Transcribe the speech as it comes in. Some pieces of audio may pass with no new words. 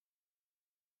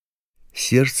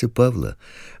Сердце Павла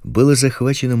было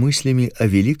захвачено мыслями о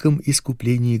великом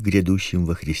искуплении, грядущем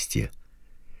во Христе.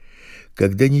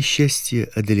 Когда несчастья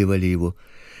одолевали его,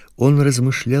 он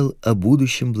размышлял о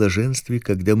будущем блаженстве,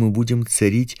 когда мы будем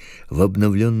царить в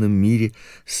обновленном мире,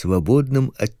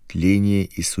 свободном от тления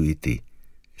и суеты.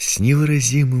 С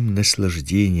невыразимым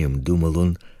наслаждением думал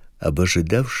он об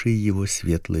ожидавшей его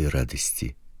светлой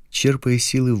радости. Черпая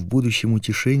силы в будущем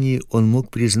утешении, он мог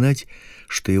признать,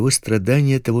 что его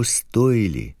страдания того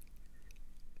стоили.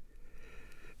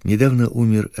 Недавно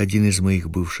умер один из моих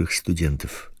бывших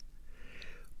студентов.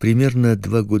 Примерно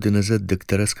 2 года назад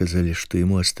доктора сказали, что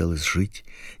ему осталось жить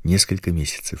несколько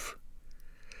месяцев.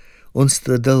 Он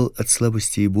страдал от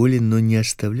слабости и боли, но не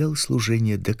оставлял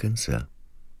служения до конца.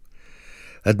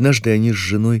 Однажды они с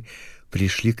женой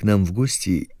пришли к нам в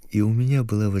гости, и у меня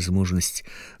была возможность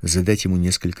задать ему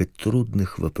несколько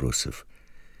трудных вопросов.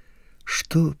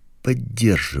 Что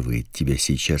поддерживает тебя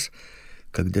сейчас,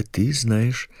 когда ты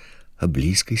знаешь о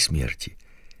близкой смерти?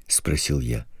 Спросил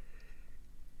я.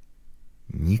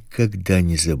 Никогда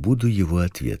не забуду его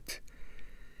ответ.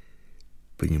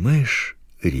 Понимаешь,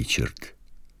 Ричард,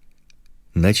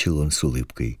 начал он с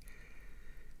улыбкой,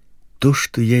 то,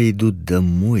 что я иду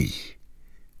домой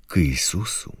к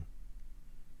Иисусу,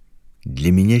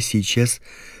 для меня сейчас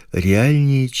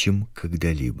реальнее, чем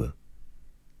когда-либо.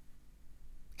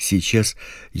 Сейчас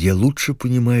я лучше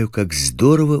понимаю, как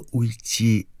здорово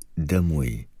уйти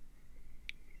домой,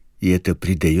 и это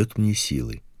придает мне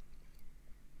силы.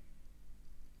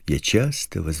 Я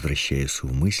часто возвращаюсь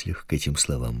в мыслях к этим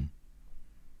словам.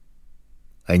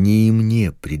 Они и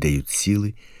мне придают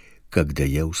силы, когда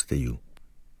я устаю.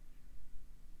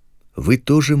 Вы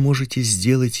тоже можете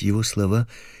сделать его слова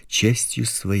частью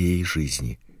своей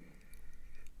жизни.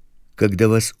 Когда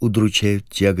вас удручают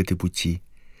тяготы пути,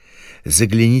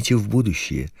 загляните в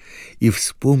будущее и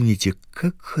вспомните,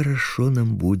 как хорошо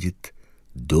нам будет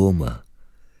дома,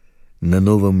 на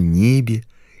новом небе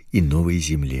и новой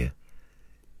земле.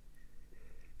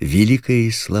 Великое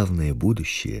и славное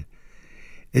будущее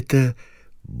 — это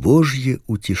Божье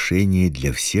утешение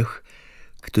для всех,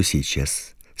 кто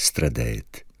сейчас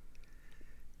страдает.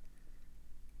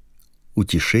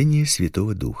 Утешение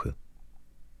Святого Духа.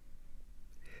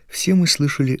 Все мы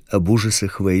слышали об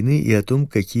ужасах войны и о том,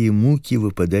 какие муки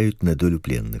выпадают на долю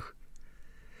пленных.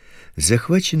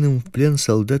 Захваченным в плен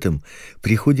солдатам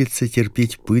приходится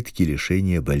терпеть пытки,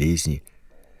 лишения, болезни.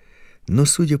 Но,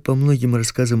 судя по многим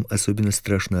рассказам, особенно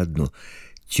страшно одно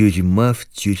 — тюрьма в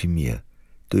тюрьме,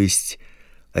 то есть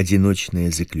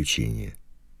одиночное заключение.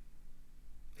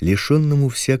 Лишенному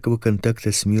всякого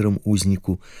контакта с миром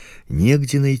узнику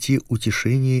негде найти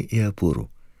утешение и опору.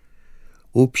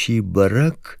 Общий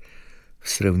барак в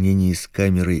сравнении с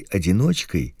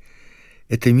камерой-одиночкой —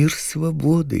 это мир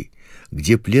свободы,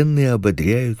 где пленные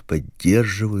ободряют,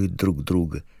 поддерживают друг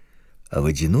друга, а в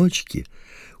одиночке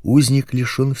узник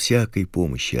лишен всякой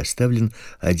помощи, оставлен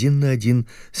один на один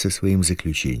со своим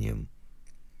заключением.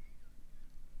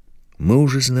 Мы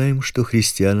уже знаем, что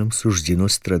христианам суждено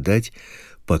страдать,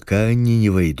 пока они не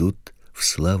войдут в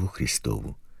славу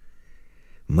Христову.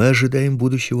 Мы ожидаем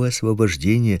будущего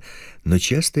освобождения, но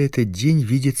часто этот день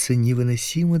видится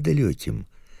невыносимо далеким.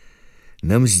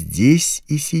 Нам здесь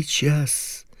и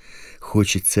сейчас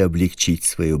хочется облегчить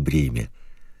свое бремя.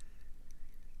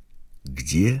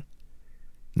 Где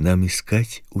нам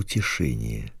искать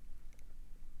утешение?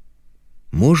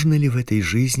 Можно ли в этой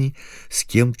жизни с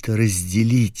кем-то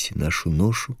разделить нашу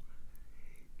ношу,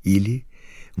 или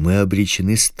мы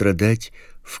обречены страдать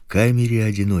в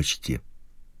камере-одиночке?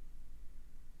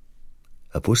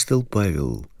 Апостол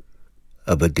Павел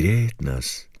ободряет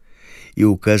нас и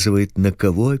указывает, на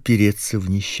кого опереться в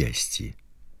несчастье.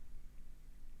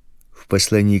 В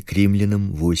послании к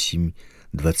Римлянам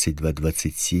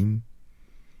 8:22-27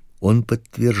 он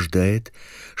подтверждает,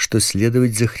 что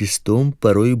следовать за Христом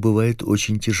порой бывает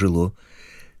очень тяжело,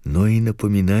 но и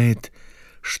напоминает,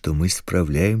 что мы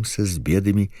справляемся с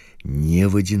бедами не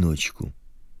в одиночку.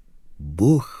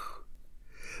 Бог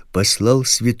послал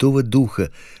Святого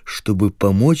Духа, чтобы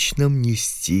помочь нам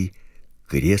нести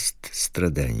крест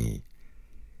страданий.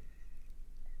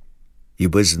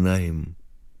 Ибо знаем,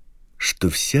 что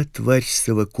вся тварь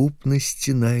совокупно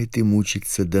стенает и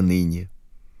мучится доныне.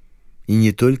 И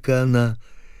не только она,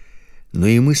 но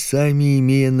и мы сами,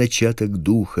 имея начаток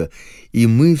Духа, и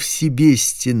мы в себе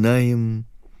стенаем,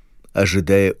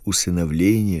 ожидая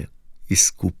усыновления,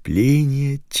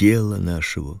 искупления тела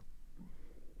нашего.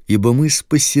 Ибо мы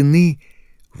спасены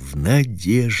в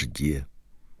надежде.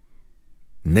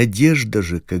 Надежда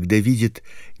же, когда видит,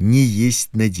 не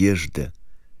есть надежда.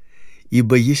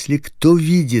 Ибо если кто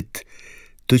видит,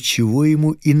 то чего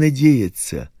ему и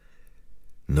надеяться?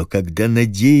 Но когда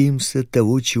надеемся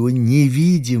того, чего не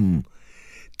видим,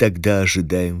 тогда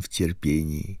ожидаем в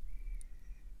терпении.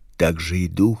 Так же и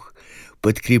Дух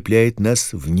подкрепляет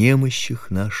нас в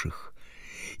немощах наших,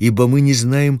 ибо мы не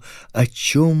знаем, о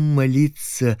чем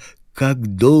молиться,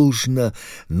 как должно,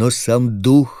 но сам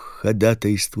Дух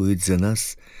ходатайствует за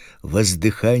нас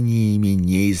воздыханиями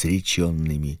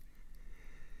неизреченными.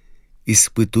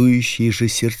 Испытующий же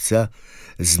сердца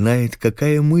знает,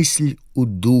 какая мысль у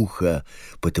Духа,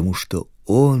 потому что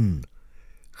Он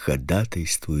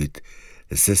ходатайствует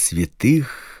за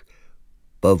святых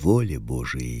по воле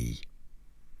Божией.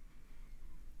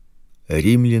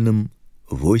 Римлянам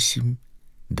 8,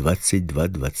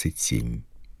 22-27.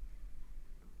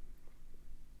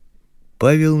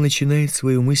 Павел начинает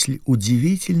свою мысль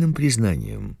удивительным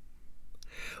признанием.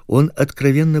 Он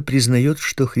откровенно признает,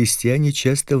 что христиане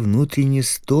часто внутренне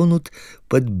стонут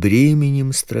под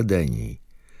бременем страданий.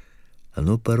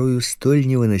 Оно порою столь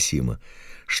невыносимо,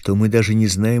 что мы даже не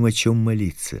знаем, о чем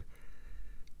молиться.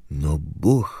 Но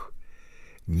Бог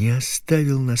не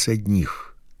оставил нас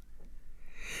одних.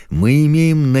 Мы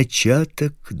имеем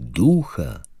начаток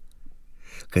Духа,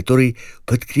 который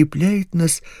подкрепляет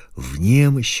нас в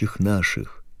немощах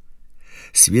наших.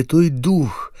 Святой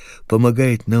Дух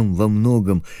помогает нам во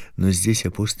многом, но здесь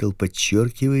апостол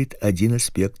подчеркивает один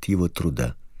аспект его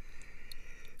труда.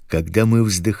 Когда мы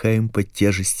вздыхаем под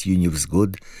тяжестью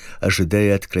невзгод,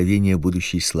 ожидая откровения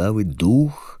будущей славы,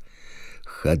 Дух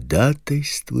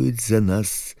ходатайствует за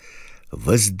нас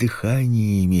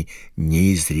воздыханиями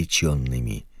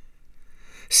неизреченными.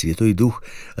 Святой Дух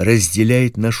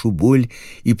разделяет нашу боль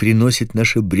и приносит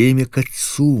наше бремя к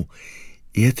Отцу.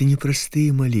 И это не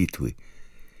простые молитвы.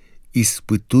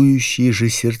 Испытующий же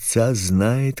сердца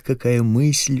знает, какая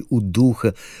мысль у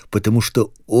Духа, потому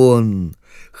что Он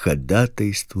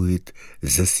ходатайствует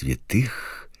за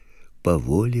святых по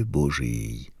воле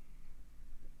Божией.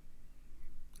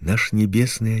 Наш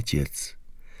Небесный Отец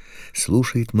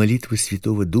слушает молитвы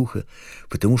Святого Духа,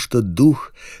 потому что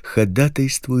Дух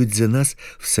ходатайствует за нас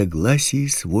в согласии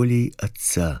с волей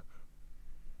Отца.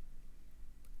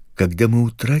 Когда мы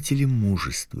утратили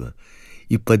мужество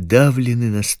и подавлены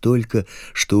настолько,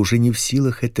 что уже не в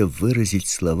силах это выразить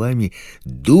словами,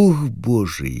 Дух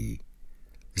Божий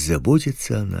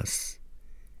заботится о нас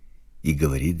и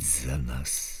говорит за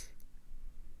нас.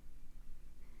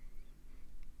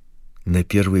 На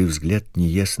первый взгляд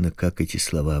неясно, как эти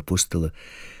слова апостола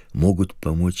могут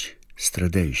помочь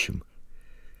страдающим.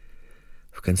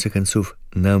 В конце концов,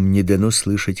 нам не дано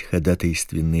слышать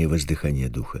ходатайственные воздыхания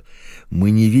Духа.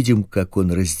 Мы не видим, как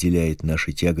Он разделяет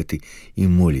наши тяготы и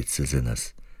молится за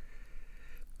нас.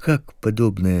 Как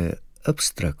подобное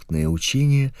абстрактное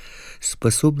учение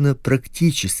способно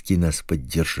практически нас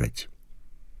поддержать?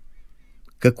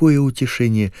 Какое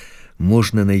утешение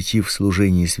можно найти в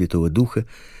служении Святого Духа,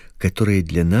 которое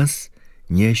для нас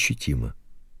неощутимо?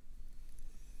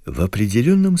 В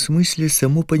определенном смысле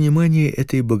само понимание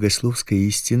этой богословской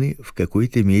истины в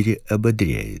какой-то мере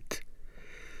ободряет.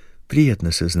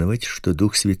 Приятно сознавать, что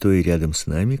Дух Святой рядом с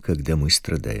нами, когда мы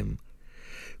страдаем.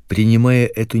 Принимая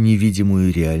эту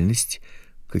невидимую реальность,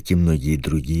 как и многие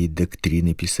другие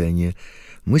доктрины Писания,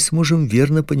 мы сможем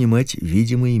верно понимать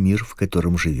видимый мир, в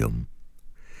котором живем.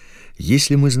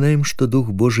 Если мы знаем, что Дух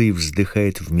Божий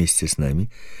вздыхает вместе с нами,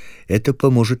 это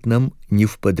поможет нам не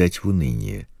впадать в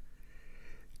уныние.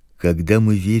 Когда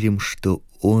мы верим, что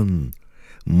Он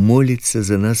молится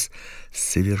за нас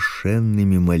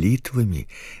совершенными молитвами,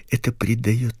 это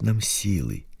придает нам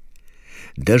силы.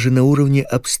 Даже на уровне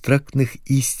абстрактных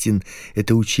истин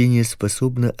это учение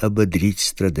способно ободрить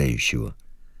страдающего.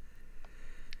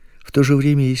 В то же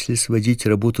время, если сводить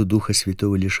работу Духа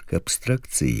Святого лишь к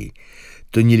абстракции,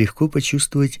 то нелегко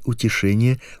почувствовать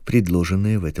утешение,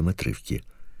 предложенное в этом отрывке.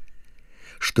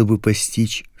 Чтобы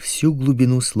постичь всю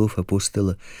глубину слов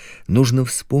апостола, нужно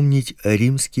вспомнить о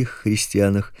римских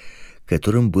христианах,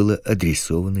 которым было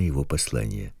адресовано его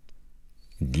послание.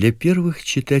 Для первых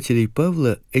читателей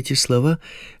Павла эти слова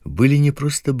были не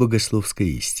просто богословской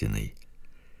истиной.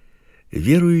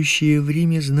 Верующие в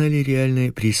Риме знали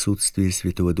реальное присутствие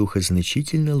Святого Духа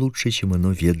значительно лучше, чем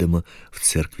оно ведомо в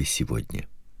церкви сегодня.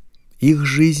 Их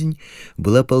жизнь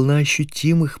была полна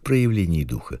ощутимых проявлений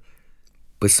Духа.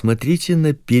 Посмотрите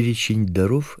на перечень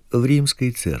даров в римской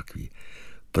церкви: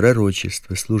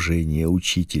 пророчество, служение,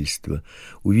 учительство,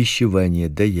 увещевание,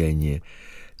 даяние,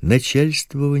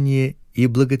 начальствование и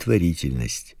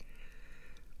благотворительность.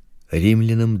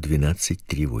 Римлянам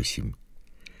 12:3-8.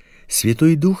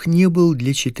 Святой Дух не был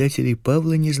для читателей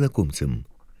Павла незнакомцем.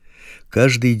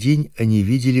 Каждый день они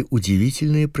видели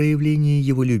удивительное проявление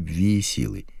его любви и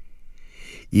силы.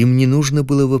 Им не нужно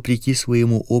было вопреки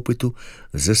своему опыту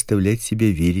заставлять себя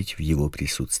верить в его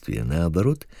присутствие.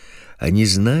 Наоборот, они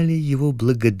знали его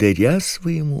благодаря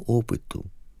своему опыту.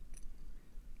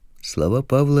 Слова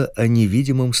Павла о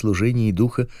невидимом служении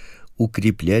духа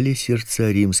укрепляли сердца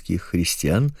римских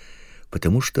христиан,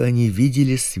 потому что они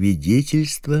видели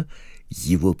свидетельство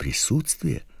его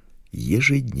присутствия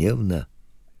ежедневно.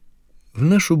 В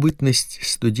нашу бытность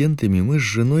студентами мы с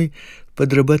женой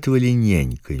подрабатывали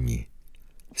няньками.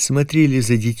 Смотрели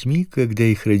за детьми, когда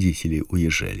их родители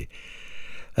уезжали.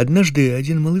 Однажды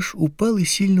один малыш упал и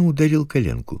сильно ударил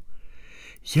коленку.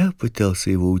 Я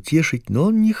пытался его утешить, но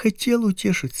он не хотел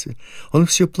утешиться. Он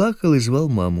все плакал и звал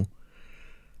маму.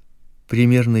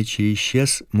 Примерно через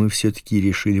час мы все-таки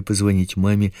решили позвонить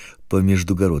маме по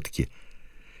междугородке.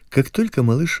 Как только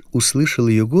малыш услышал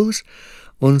ее голос,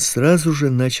 он сразу же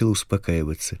начал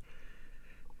успокаиваться.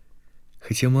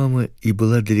 Хотя мама и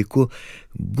была далеко,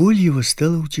 боль его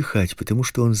стала утихать, потому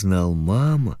что он знал,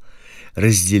 мама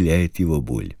разделяет его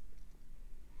боль.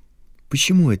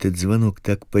 Почему этот звонок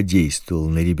так подействовал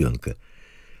на ребенка?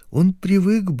 Он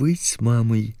привык быть с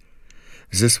мамой.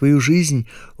 За свою жизнь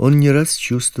он не раз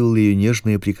чувствовал ее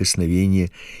нежное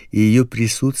прикосновение, и ее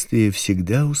присутствие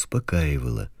всегда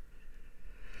успокаивало.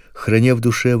 Храня в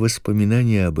душе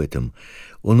воспоминания об этом,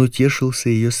 он утешился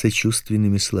ее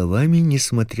сочувственными словами,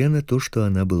 несмотря на то, что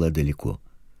она была далеко.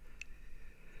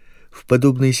 В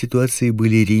подобной ситуации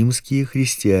были римские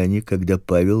христиане, когда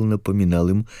Павел напоминал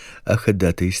им о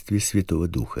ходатайстве Святого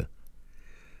Духа.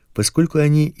 Поскольку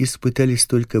они испытали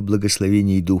столько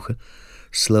благословений Духа,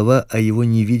 слова о его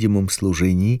невидимом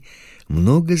служении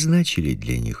много значили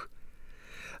для них.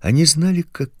 Они знали,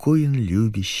 какой он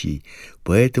любящий,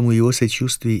 поэтому его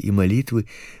сочувствие и молитвы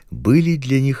были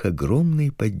для них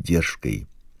огромной поддержкой.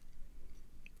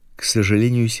 К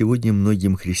сожалению, сегодня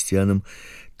многим христианам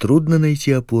трудно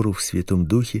найти опору в Святом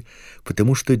Духе,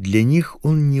 потому что для них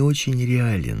он не очень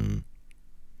реален.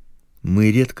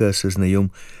 Мы редко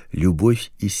осознаем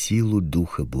любовь и силу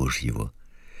Духа Божьего.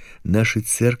 Наши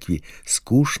церкви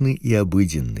скучны и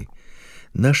обыденны.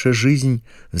 Наша жизнь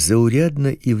заурядна,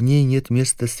 и в ней нет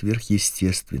места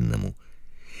сверхъестественному.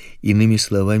 Иными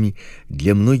словами,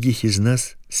 для многих из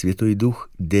нас Святой Дух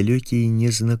далекий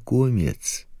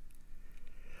незнакомец.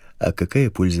 А какая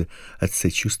польза от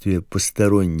сочувствия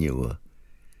постороннего?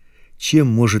 Чем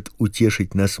может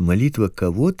утешить нас молитва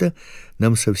кого-то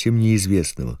нам совсем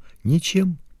неизвестного?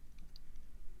 Ничем.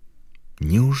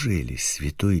 Неужели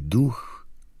Святой Дух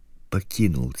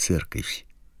покинул церковь?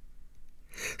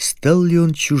 Стал ли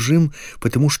он чужим,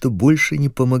 потому что больше не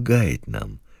помогает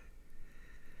нам?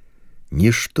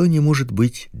 Ничто не может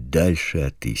быть дальше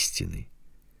от истины.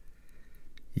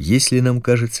 Если нам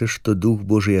кажется, что Дух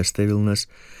Божий оставил нас,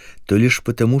 то лишь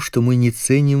потому, что мы не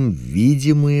ценим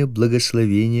видимые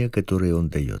благословения, которые Он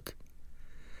дает.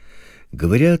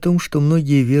 Говоря о том, что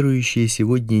многие верующие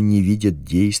сегодня не видят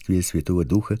действия Святого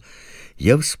Духа,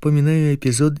 я вспоминаю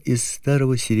эпизод из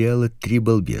старого сериала «Три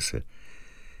балбеса».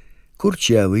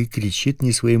 Курчавый кричит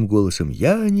не своим голосом: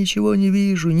 «Я ничего не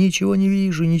вижу, ничего не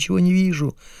вижу, ничего не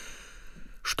вижу».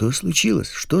 «Что случилось?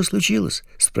 Что случилось?»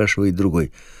 — спрашивает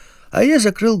другой. «А я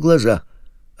закрыл глаза»,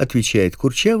 — отвечает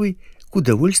Курчавый к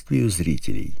удовольствию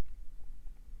зрителей.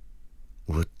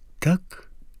 Вот так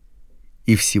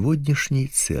и в сегодняшней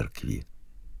церкви.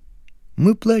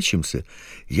 Мы плачемся: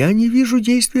 «Я не вижу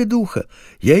действия Духа,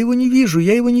 я его не вижу,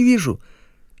 я его не вижу».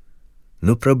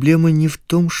 Но проблема не в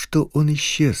том, что он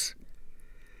исчез.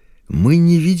 Мы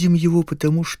не видим его,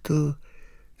 потому что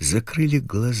закрыли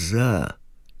глаза.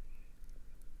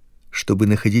 Чтобы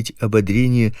находить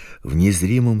ободрение в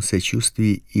незримом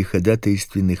сочувствии и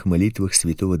ходатайственных молитвах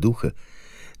Святого Духа,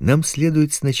 нам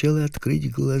следует сначала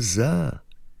открыть глаза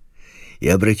и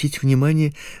обратить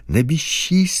внимание на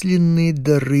бесчисленные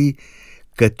дары,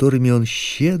 которыми Он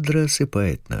щедро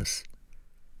осыпает нас.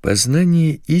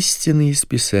 Познание истины из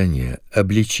Писания,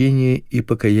 обличение и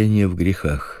покаяние в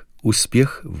грехах,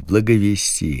 успех в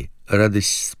благовестии,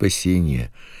 радость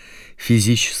спасения,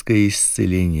 физическое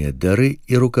исцеление, дары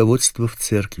и руководство в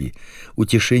церкви,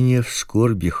 утешение в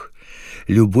скорбях,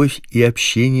 любовь и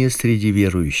общение среди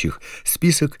верующих.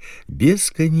 Список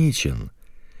бесконечен.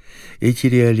 Эти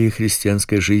реалии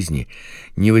христианской жизни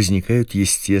не возникают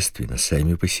естественно,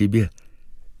 сами по себе.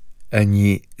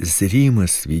 Они зримо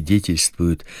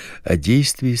свидетельствуют о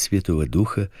действии Святого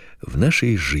Духа в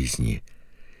нашей жизни.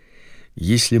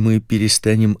 Если мы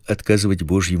перестанем отказывать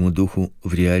Божьему Духу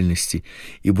в реальности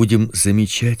и будем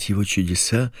замечать Его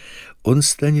чудеса, Он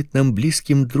станет нам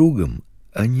близким другом,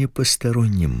 а не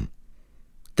посторонним.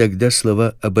 Тогда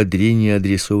слова ободрения,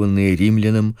 адресованные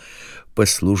римлянам,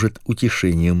 послужат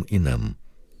утешением и нам.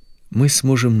 Мы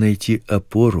сможем найти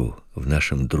опору в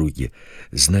нашем друге,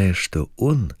 зная, что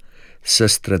он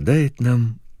сострадает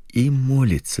нам и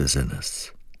молится за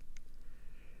нас.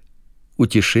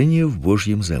 Утешение в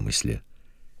Божьем замысле.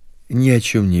 Ни о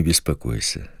чем не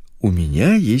беспокойся. У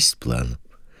меня есть план,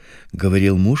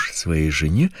 говорил муж своей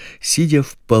жене, сидя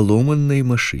в поломанной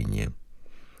машине.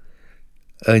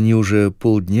 Они уже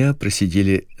полдня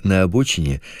просидели на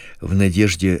обочине в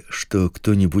надежде, что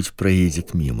кто-нибудь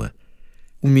проедет мимо.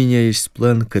 У меня есть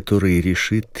план, который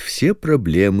решит все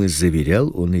проблемы,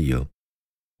 заверял он ее.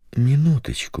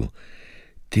 Минуточку.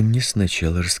 Ты мне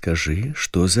сначала расскажи,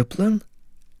 что за план?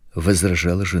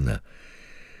 Возражала жена.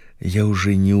 Я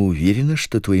уже не уверена,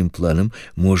 что твоим планам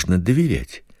можно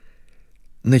доверять.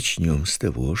 Начнем с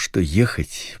того, что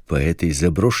ехать по этой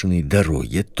заброшенной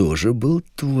дороге тоже был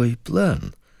твой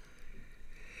план.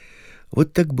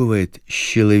 Вот так бывает с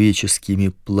человеческими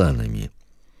планами.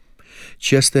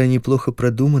 Часто они плохо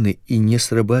продуманы и не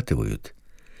срабатывают.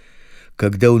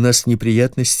 Когда у нас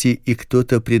неприятности и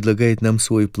кто-то предлагает нам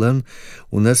свой план,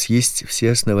 у нас есть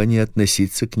все основания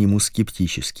относиться к нему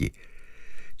скептически.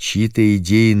 Чьи-то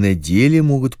идеи на деле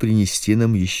могут принести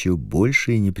нам еще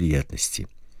большие неприятности.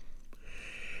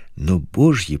 Но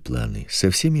Божьи планы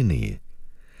совсем иные.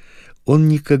 Он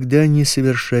никогда не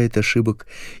совершает ошибок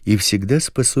и всегда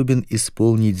способен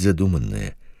исполнить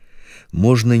задуманное.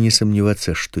 Можно не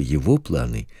сомневаться, что его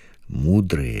планы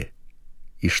мудрые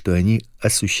и что они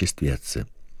осуществятся.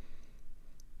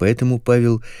 Поэтому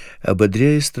Павел,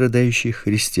 ободряя страдающих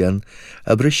христиан,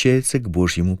 обращается к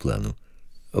Божьему плану.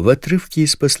 В отрывке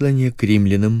из послания к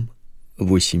римлянам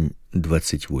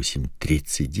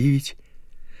 8:28-39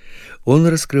 он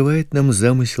раскрывает нам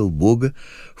замысел Бога,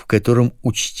 в котором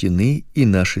учтены и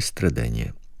наши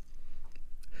страдания.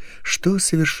 Что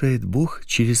совершает Бог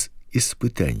через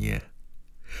испытания?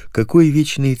 Какой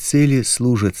вечной цели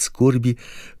служат скорби,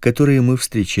 которые мы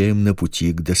встречаем на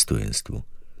пути к достоинству?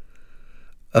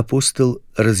 Апостол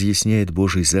разъясняет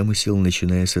Божий замысел,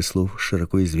 начиная со слов,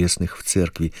 широко известных в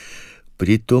церкви: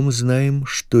 «Притом знаем,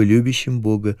 что любящим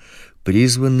Бога,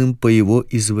 призванным по Его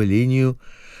изволению,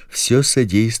 все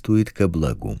содействует ко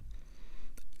благу».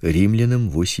 Римлянам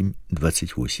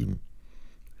 8:28.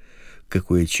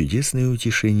 Какое чудесное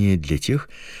утешение для тех,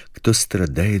 кто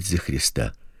страдает за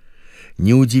Христа.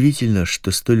 Неудивительно,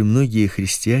 что столь многие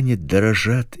христиане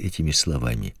дорожат этими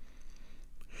словами.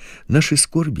 Наши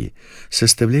скорби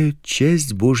составляют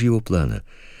часть Божьего плана.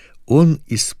 Он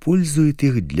использует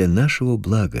их для нашего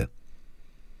блага.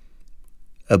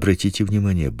 Обратите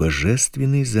внимание,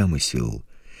 божественный замысел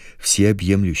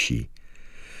всеобъемлющий.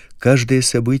 Каждое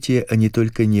событие, а не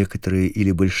только некоторые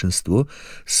или большинство,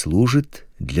 служит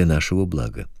для нашего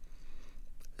блага.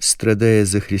 Страдая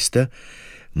за Христа,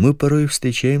 мы порой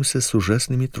встречаемся с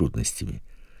ужасными трудностями.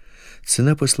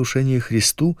 Цена послушания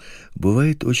Христу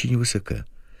бывает очень высока.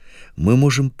 Мы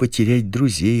можем потерять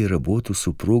друзей, работу,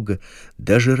 супруга,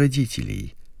 даже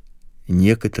родителей.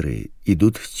 Некоторые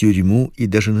идут в тюрьму и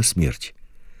даже на смерть.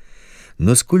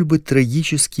 Но сколь бы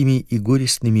трагическими и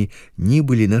горестными ни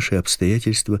были наши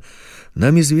обстоятельства,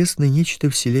 нам известно нечто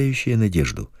вселяющее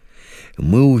надежду.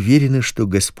 Мы уверены, что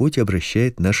Господь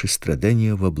обращает наши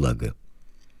страдания во благо.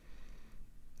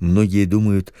 Многие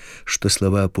думают, что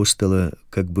слова апостола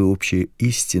как бы общая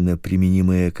истина,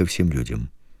 применимая ко всем людям.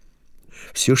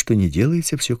 Все, что не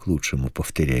делается, все к лучшему,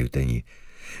 повторяют они.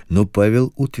 Но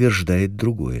Павел утверждает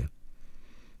другое.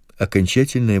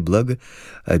 Окончательное благо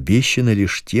обещано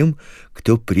лишь тем,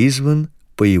 кто призван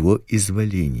по его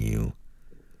изволению.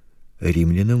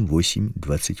 Римлянам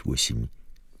 8:28.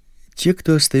 Те,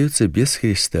 кто остается без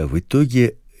Христа, в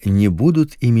итоге не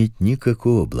будут иметь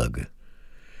никакого блага.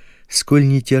 Сколь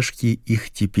ни тяжки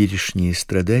их теперешние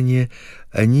страдания,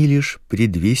 они лишь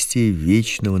предвестие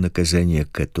вечного наказания,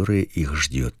 которое их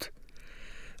ждет.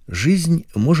 Жизнь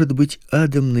может быть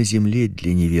адом на земле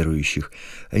для неверующих.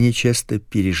 Они часто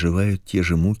переживают те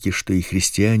же муки, что и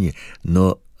христиане,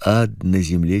 но ад на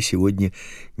земле сегодня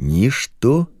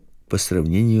ничто по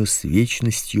сравнению с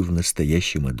вечностью в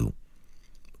настоящем аду.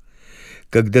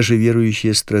 Когда же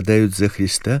верующие страдают за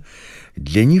Христа,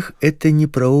 для них это не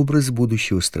прообраз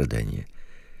будущего страдания.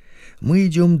 Мы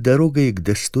идем дорогой к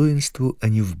достоинству, а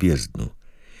не в бездну.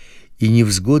 И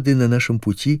невзгоды на нашем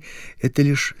пути — это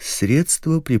лишь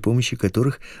средства, при помощи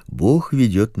которых Бог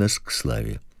ведет нас к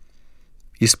славе.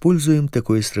 Используем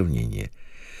такое сравнение.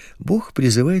 Бог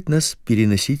призывает нас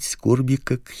переносить скорби,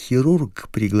 как хирург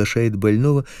приглашает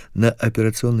больного на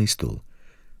операционный стол.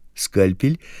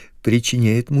 Скальпель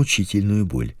причиняет мучительную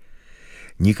боль.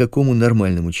 Никакому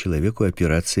нормальному человеку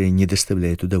операция не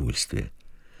доставляет удовольствия.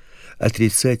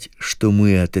 Отрицать, что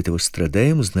мы от этого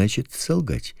страдаем, значит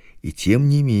солгать. И тем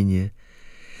не менее,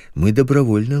 мы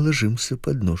добровольно ложимся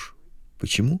под нож.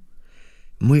 Почему?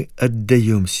 Мы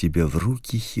отдаем себя в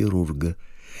руки хирурга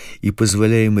и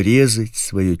позволяем резать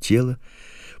свое тело,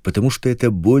 потому что эта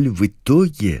боль в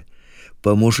итоге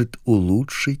поможет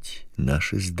улучшить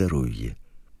наше здоровье.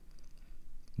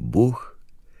 Бог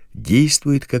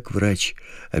действует как врач,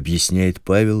 объясняет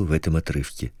Павел в этом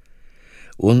отрывке.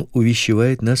 Он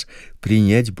увещевает нас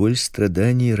принять боль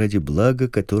страданий ради блага,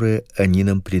 которое они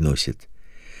нам приносят.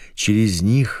 Через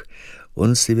них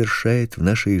Он совершает в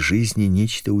нашей жизни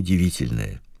нечто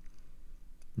удивительное.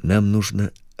 Нам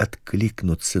нужно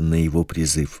откликнуться на Его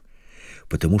призыв,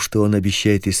 потому что Он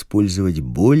обещает использовать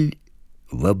боль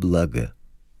во благо.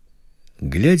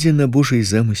 Глядя на Божий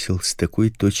замысел с такой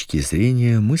точки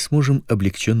зрения, мы сможем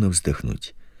облегченно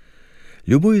вздохнуть.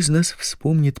 Любой из нас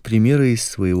вспомнит примеры из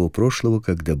своего прошлого,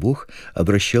 когда Бог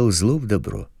обращал зло в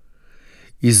добро.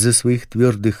 Из-за своих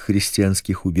твердых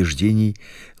христианских убеждений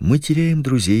мы теряем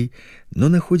друзей, но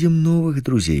находим новых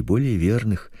друзей, более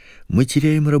верных. Мы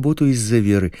теряем работу из-за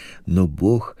веры, но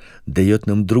Бог дает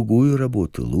нам другую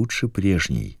работу, лучше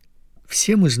прежней.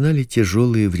 Все мы знали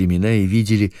тяжелые времена и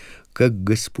видели, как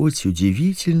Господь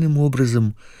удивительным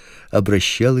образом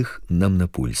обращал их нам на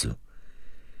пользу.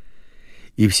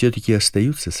 И все-таки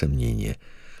остаются сомнения.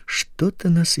 Что-то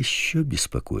нас еще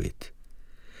беспокоит.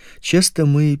 Часто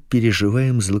мы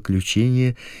переживаем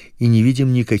злоключения и не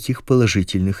видим никаких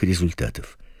положительных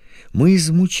результатов. Мы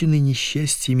измучены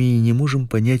несчастьями и не можем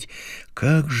понять,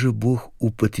 как же Бог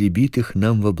употребит их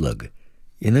нам во благо.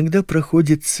 Иногда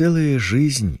проходит целая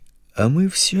жизнь, а мы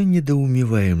все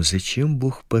недоумеваем, зачем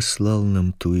Бог послал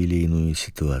нам ту или иную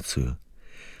ситуацию.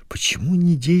 Почему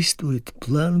не действует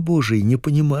план Божий, не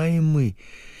понимаем мы,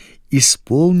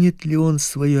 исполнит ли Он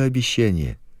свое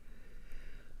обещание.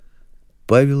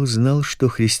 Павел знал, что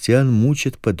христиан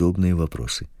мучат подобные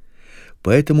вопросы.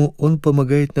 Поэтому он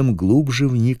помогает нам глубже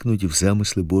вникнуть в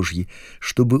замыслы Божьи,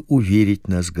 чтобы уверить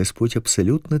нас, Господь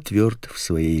абсолютно тверд в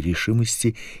своей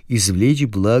решимости извлечь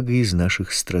благо из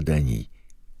наших страданий.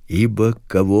 Ибо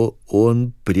кого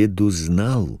Он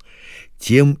предузнал,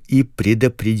 тем и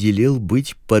предопределил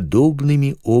быть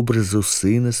подобными образу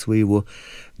Сына Своего,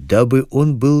 дабы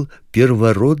Он был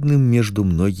первородным между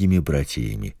многими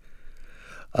братьями.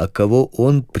 А кого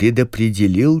Он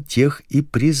предопределил, тех и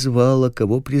призвал, а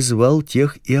кого призвал,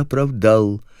 тех и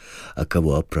оправдал, а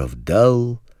кого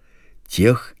оправдал,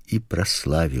 тех и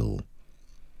прославил.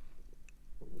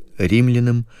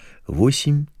 Римлянам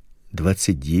 8,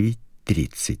 29,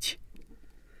 30.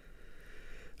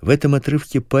 В этом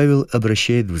отрывке Павел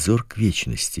обращает взор к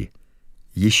вечности.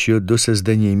 Еще до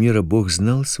создания мира Бог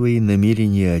знал свои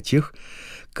намерения о тех,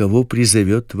 кого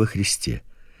призовет во Христе.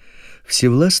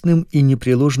 Всевластным и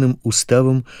непреложным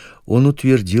уставом Он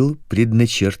утвердил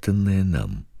предначертанное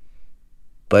нам.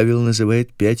 Павел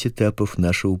называет 5 этапов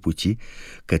нашего пути,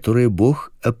 которые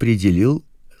Бог определил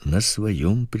на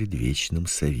своем предвечном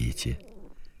совете.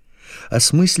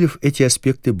 Осмыслив эти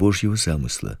аспекты Божьего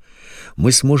замысла,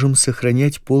 мы сможем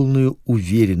сохранять полную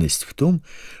уверенность в том,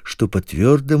 что по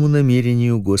твердому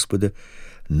намерению Господа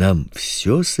нам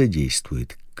все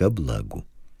содействует ко благу.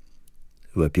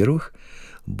 Во-первых,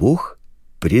 Бог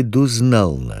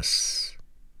предузнал нас.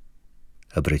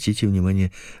 Обратите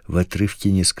внимание, в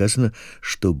отрывке не сказано,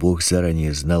 что Бог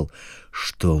заранее знал,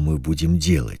 что мы будем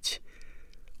делать.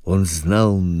 Он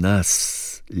знал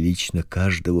нас, лично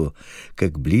каждого,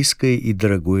 как близкое и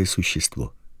дорогое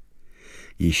существо.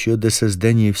 Еще до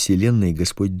создания Вселенной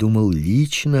Господь думал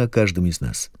лично о каждом из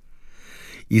нас.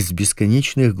 Из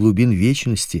бесконечных глубин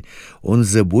вечности Он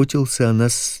заботился о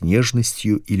нас с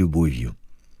нежностью и любовью.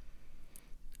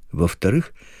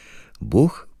 Во-вторых,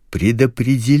 Бог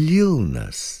предопределил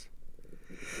нас.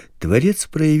 Творец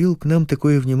проявил к нам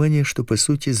такое внимание, что по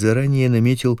сути заранее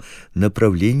наметил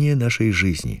направление нашей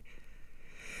жизни.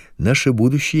 Наше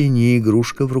будущее не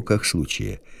игрушка в руках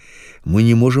случая. Мы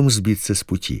не можем сбиться с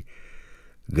пути.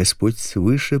 Господь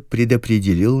свыше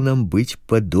предопределил нам быть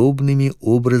подобными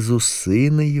образу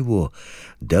Сына Его,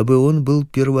 дабы Он был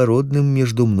первородным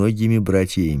между многими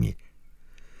братьями.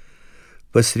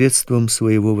 Посредством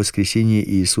своего воскресения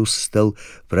Иисус стал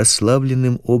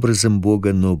прославленным образом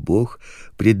Бога, но Бог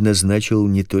предназначил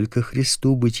не только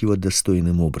Христу быть Его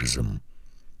достойным образом.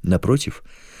 Напротив,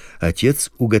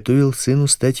 Отец уготовил Сыну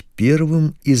стать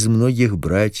первым из многих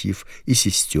братьев и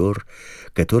сестер,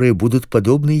 которые будут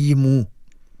подобны Ему.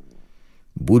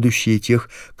 Будущее тех,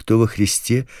 кто во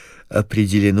Христе,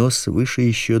 определено свыше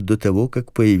еще до того,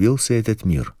 как появился этот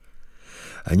мир.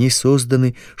 Они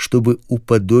созданы, чтобы,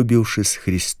 уподобившись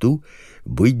Христу,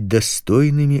 быть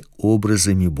достойными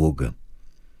образами Бога.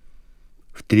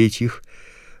 В-третьих,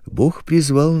 Бог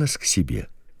призвал нас к себе.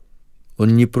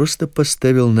 Он не просто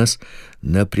поставил нас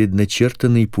на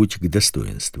предначертанный путь к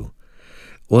достоинству.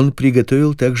 Он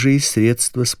приготовил также и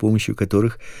средства, с помощью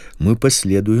которых мы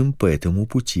последуем по этому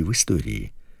пути в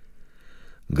истории.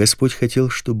 Господь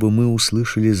хотел, чтобы мы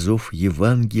услышали зов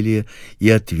Евангелия и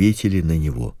ответили на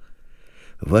него.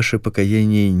 Ваше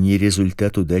покаяние не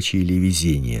результат удачи или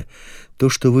везения. То,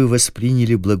 что вы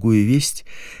восприняли благую весть,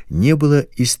 не было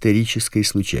исторической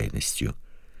случайностью.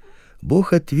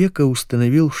 Бог от века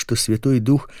установил, что Святой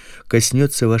Дух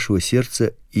коснется вашего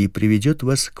сердца и приведет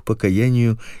вас к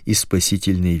покаянию и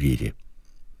спасительной вере.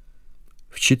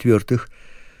 В-четвертых,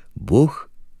 Бог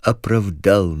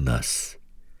оправдал нас.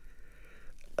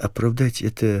 Оправдать —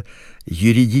 это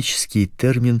юридический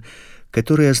термин,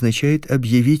 который означает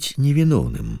объявить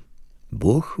невиновным.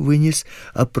 Бог вынес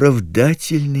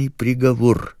оправдательный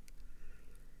приговор.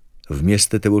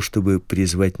 Вместо того, чтобы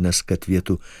призвать нас к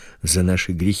ответу за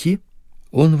наши грехи,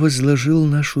 Он возложил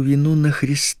нашу вину на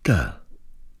Христа,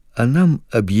 а нам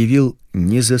объявил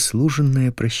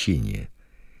незаслуженное прощение.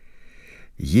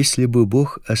 Если бы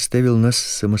Бог оставил нас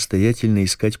самостоятельно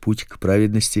искать путь к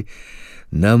праведности,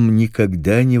 нам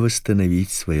никогда не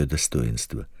восстановить свое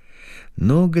достоинство.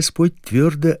 Но Господь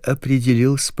твердо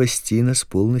определил спасти нас,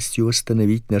 полностью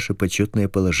восстановить наше почетное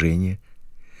положение.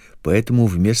 Поэтому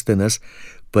вместо нас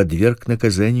подверг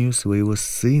наказанию своего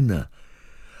Сына,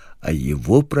 а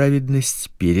Его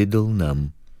праведность передал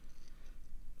нам.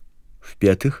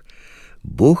 В-пятых,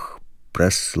 Бог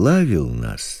прославил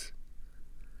нас.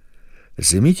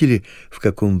 Заметили, в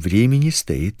каком времени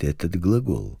стоит этот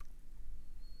глагол?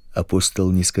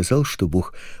 Апостол не сказал, что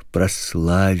Бог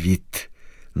прославит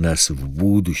нас в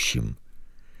будущем.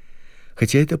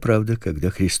 Хотя это правда,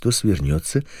 когда Христос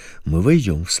вернется, мы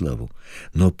войдем в славу.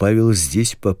 Но Павел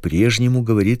здесь по-прежнему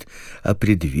говорит о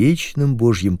предвечном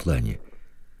Божьем плане.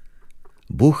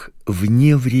 Бог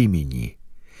вне времени,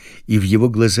 и в Его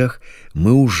глазах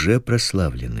мы уже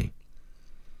прославлены.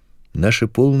 Наше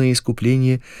полное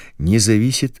искупление не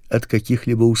зависит от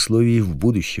каких-либо условий в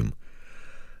будущем.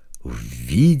 В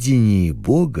видении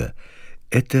Бога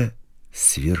это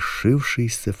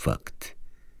свершившийся факт.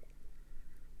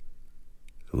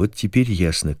 Вот теперь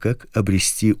ясно, как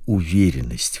обрести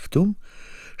уверенность в том,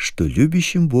 что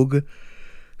любящим Бога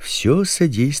все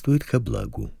содействует ко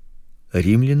благу.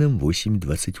 Римлянам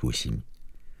 8:28.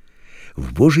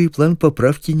 В Божий план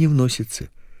поправки не вносятся.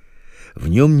 В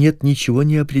нем нет ничего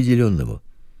неопределенного.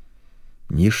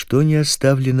 Ничто не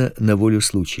оставлено на волю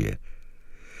случая.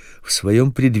 В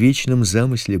своем предвечном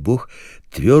замысле Бог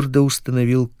твердо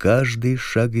установил каждый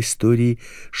шаг истории,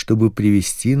 чтобы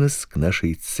привести нас к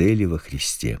нашей цели во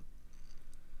Христе.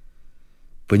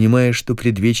 Понимая, что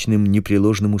предвечным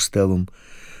непреложным уставом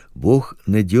Бог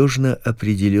надежно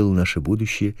определил наше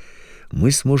будущее,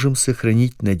 мы сможем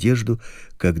сохранить надежду,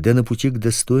 когда на пути к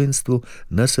достоинству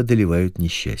нас одолевают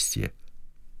несчастья.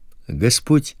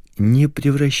 Господь не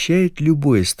превращает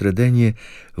любое страдание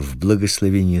в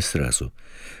благословение сразу,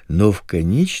 но в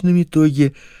конечном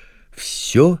итоге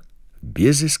все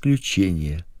без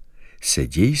исключения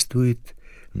содействует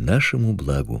нашему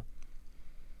благу.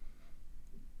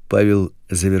 Павел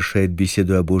завершает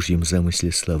беседу о Божьем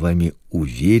замысле словами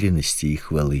уверенности и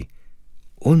хвалы.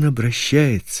 Он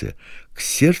обращается к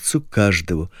сердцу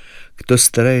каждого, кто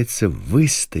старается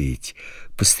выстоять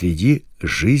посреди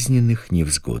жизненных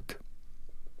невзгод.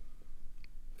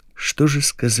 Что же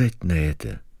сказать на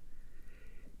это?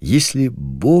 Если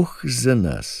Бог за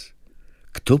нас,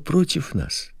 кто против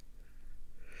нас?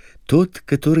 Тот,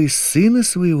 который Сына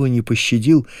Своего не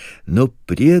пощадил, но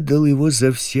предал Его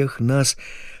за всех нас,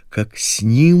 как с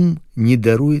Ним не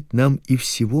дарует нам и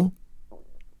всего?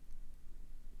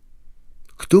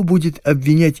 Кто будет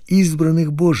обвинять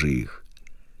избранных Божиих?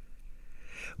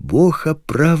 Бог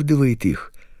оправдывает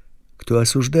их. Кто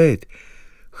осуждает?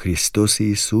 Христос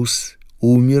Иисус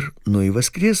умер, но и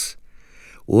воскрес.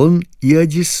 Он и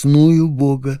одесную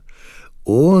Бога.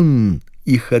 Он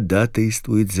и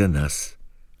ходатайствует за нас.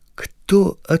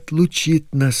 Кто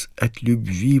отлучит нас от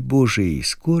любви Божией?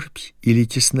 Скорбь или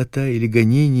теснота, или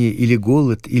гонение, или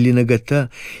голод, или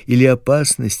нагота, или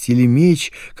опасность, или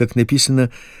меч, как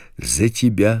написано: «За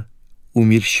Тебя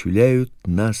умерщвляют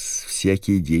нас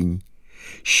всякий день,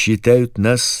 считают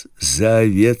нас за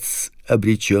овец,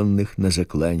 обреченных на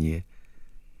заклание».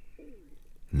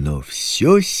 Но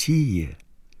все сие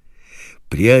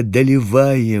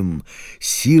преодолеваем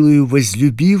силою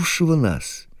возлюбившего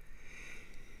нас.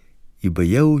 Ибо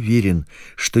я уверен,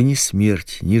 что ни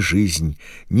смерть, ни жизнь,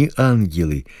 ни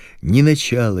ангелы, ни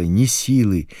начало, ни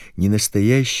силы, ни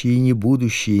настоящее, ни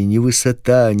будущее, ни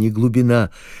высота, ни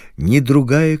глубина, ни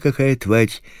другая какая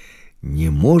тварь не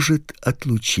может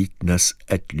отлучить нас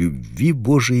от любви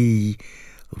Божией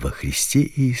во Христе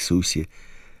Иисусе,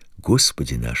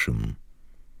 Господе нашим.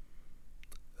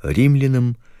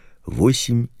 Римлянам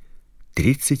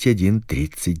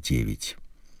 8:31-39.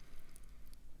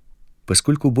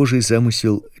 Поскольку Божий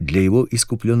замысел для его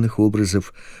искупленных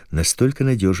образов настолько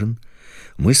надежен,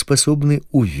 мы способны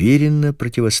уверенно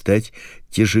противостать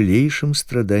тяжелейшим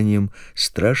страданиям,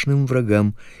 страшным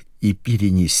врагам и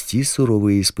перенести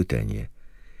суровые испытания.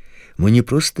 Мы не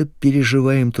просто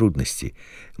переживаем трудности,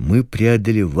 мы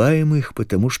преодолеваем их,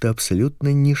 потому что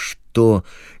абсолютно ничто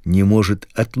не может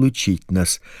отлучить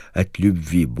нас от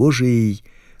любви Божией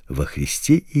во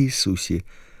Христе Иисусе,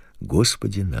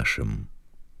 Господе нашим.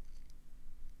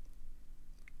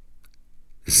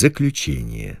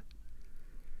 Заключение.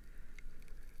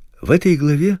 В этой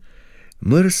главе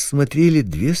мы рассмотрели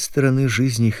две стороны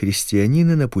жизни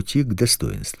христианина на пути к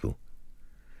достоинству.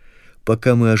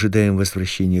 Пока мы ожидаем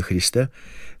возвращения Христа,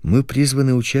 мы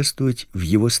призваны участвовать в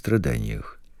его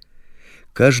страданиях.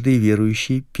 Каждый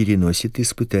верующий переносит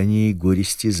испытания и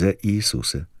горести за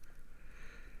Иисуса.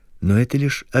 Но это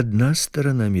лишь одна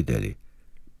сторона медали.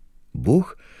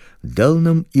 Бог дал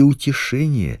нам и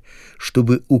утешение,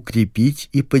 чтобы укрепить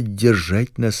и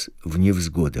поддержать нас в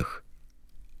невзгодах.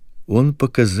 Он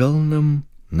показал нам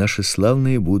наше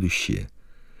славное будущее,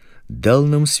 дал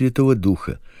нам Святого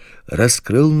Духа,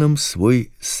 раскрыл нам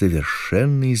свой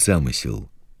совершенный замысел.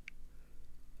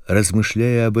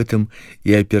 Размышляя об этом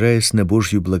и опираясь на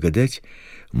Божью благодать,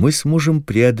 мы сможем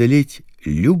преодолеть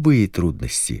любые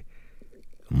трудности.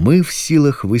 Мы в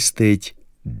силах выстоять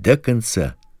до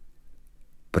конца,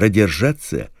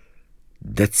 продержаться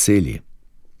до цели.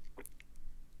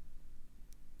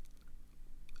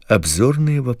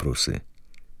 Обзорные вопросы.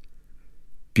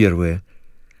 Первое.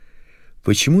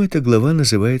 Почему эта глава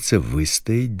называется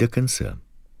 «Выстоять до конца»?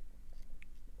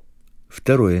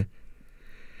 Второе.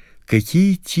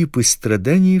 Какие типы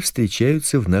страданий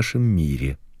встречаются в нашем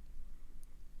мире?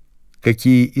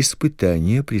 Какие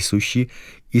испытания присущи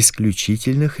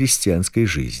исключительно христианской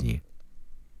жизни?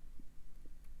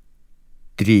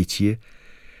 Третье.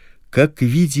 Как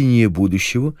видение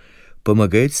будущего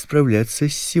помогает справляться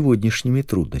с сегодняшними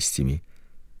трудностями?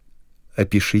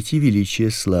 Опишите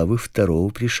величие славы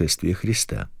второго пришествия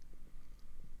Христа.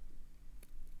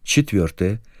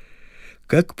 Четвертое.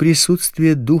 Как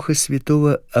присутствие Духа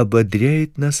Святого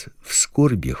ободряет нас в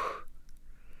скорбях?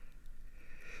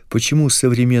 Почему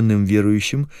современным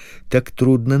верующим так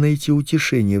трудно найти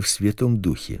утешение в Святом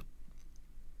Духе?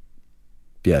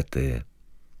 Пятое.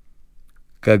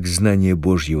 Как знание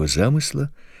Божьего замысла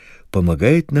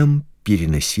помогает нам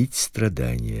переносить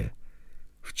страдания?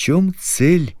 В чем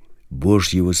цель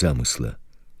Божьего замысла?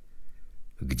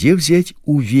 Где взять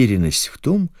уверенность в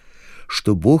том,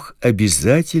 что Бог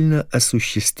обязательно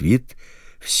осуществит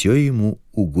все ему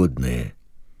угодное?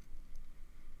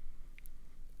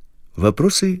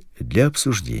 Вопросы для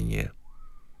обсуждения.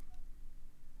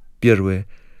 Первое.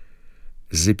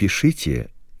 Запишите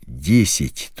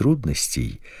 10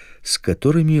 трудностей, с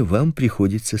которыми вам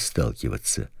приходится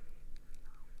сталкиваться.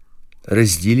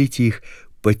 Разделите их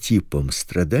по типам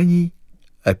страданий,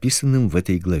 описанным в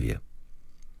этой главе.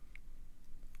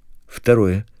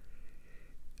 Второе.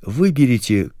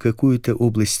 Выберите какую-то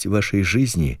область вашей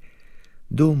жизни,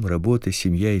 дом, работа,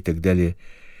 семья и так далее,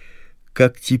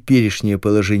 как теперешнее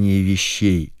положение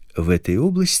вещей в этой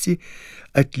области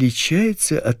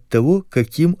отличается от того,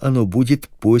 каким оно будет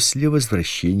после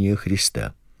возвращения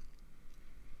Христа.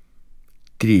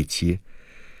 Третье.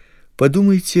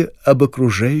 Подумайте об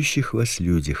окружающих вас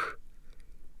людях.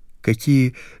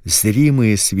 Какие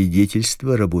зримые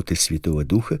свидетельства работы Святого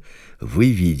Духа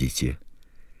вы видите?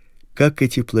 Как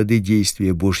эти плоды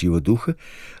действия Божьего Духа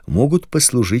могут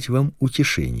послужить вам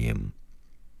утешением?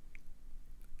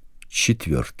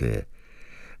 Четвертое.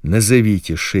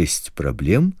 Назовите 6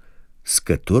 проблем, с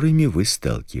которыми вы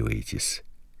сталкиваетесь.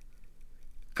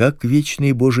 Как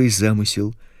вечный Божий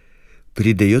замысел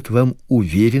придает вам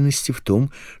уверенности в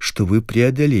том, что вы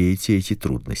преодолеете эти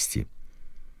трудности?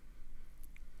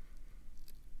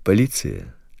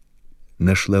 Полиция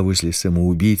нашла возле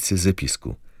самоубийцы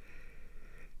записку: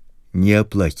 «Не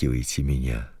оплакивайте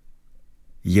меня,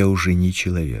 я уже не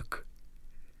человек».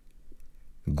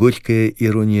 Горькая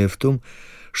ирония в том,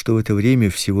 что в это время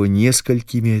всего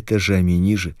несколькими этажами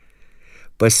ниже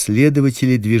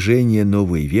последователи движения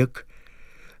 «Новый век»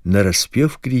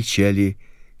 нараспев кричали: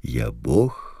 «Я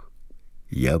Бог,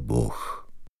 я Бог».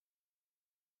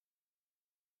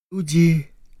 Люди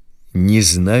не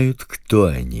знают, кто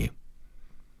они.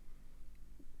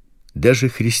 Даже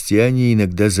христиане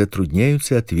иногда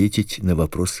затрудняются ответить на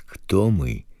вопрос «Кто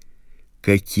мы?».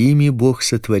 какими Бог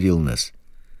сотворил нас,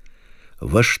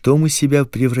 во что мы себя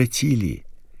превратили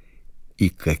и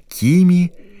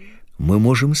какими мы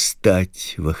можем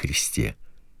стать во Христе.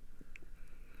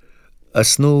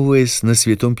 Основываясь на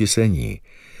Святом Писании,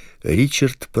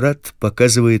 Ричар Пратт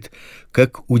показывает,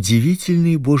 как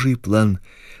удивительный Божий план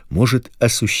может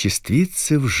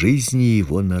осуществиться в жизни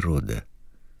его народа.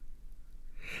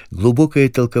 Глубокое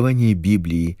толкование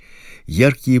Библии,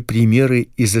 яркие примеры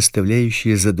и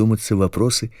заставляющие задуматься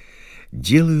вопросы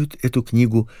делают эту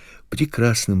книгу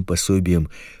прекрасным пособием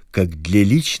как для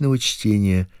личного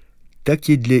чтения, так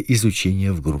и для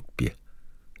изучения в группе.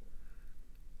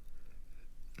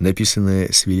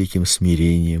 Написанная с великим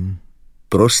смирением,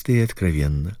 просто и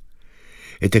откровенно,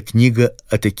 эта книга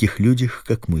о таких людях,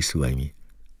 как мы с вами.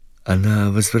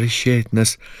 Она возвращает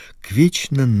нас к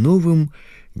вечно новым,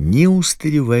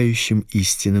 неустаревающим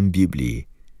истинам Библии.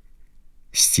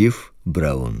 Стив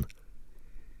Браун.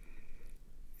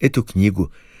 Эту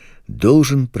книгу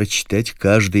должен прочитать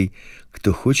каждый,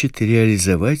 кто хочет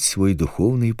реализовать свой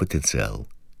духовный потенциал.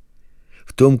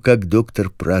 В том, как доктор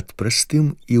Пратт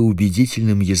простым и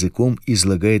убедительным языком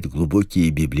излагает глубокие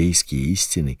библейские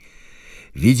истины,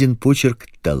 виден почерк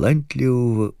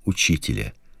талантливого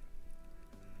учителя.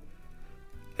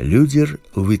 Людер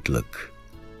Уитлок.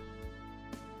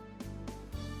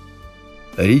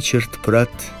 Ричар Пратт,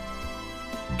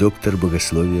 доктор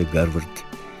богословия, Гарвард,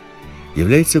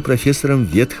 является профессором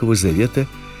Ветхого Завета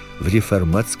в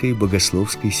Реформатской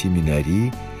богословской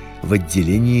семинарии в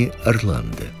отделении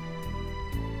Орландо.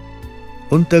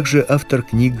 Он также автор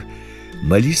книг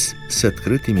 «Молись с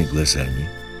открытыми глазами».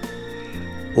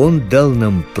 Он дал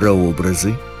нам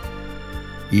прообразы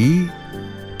и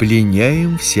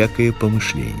 «Пленяем всякое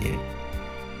помышление».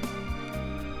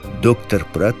 Доктор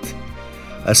Пратт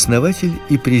 – основатель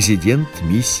и президент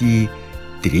миссии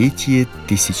 «Третье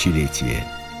тысячелетие».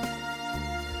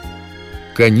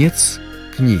 Конец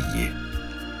книги.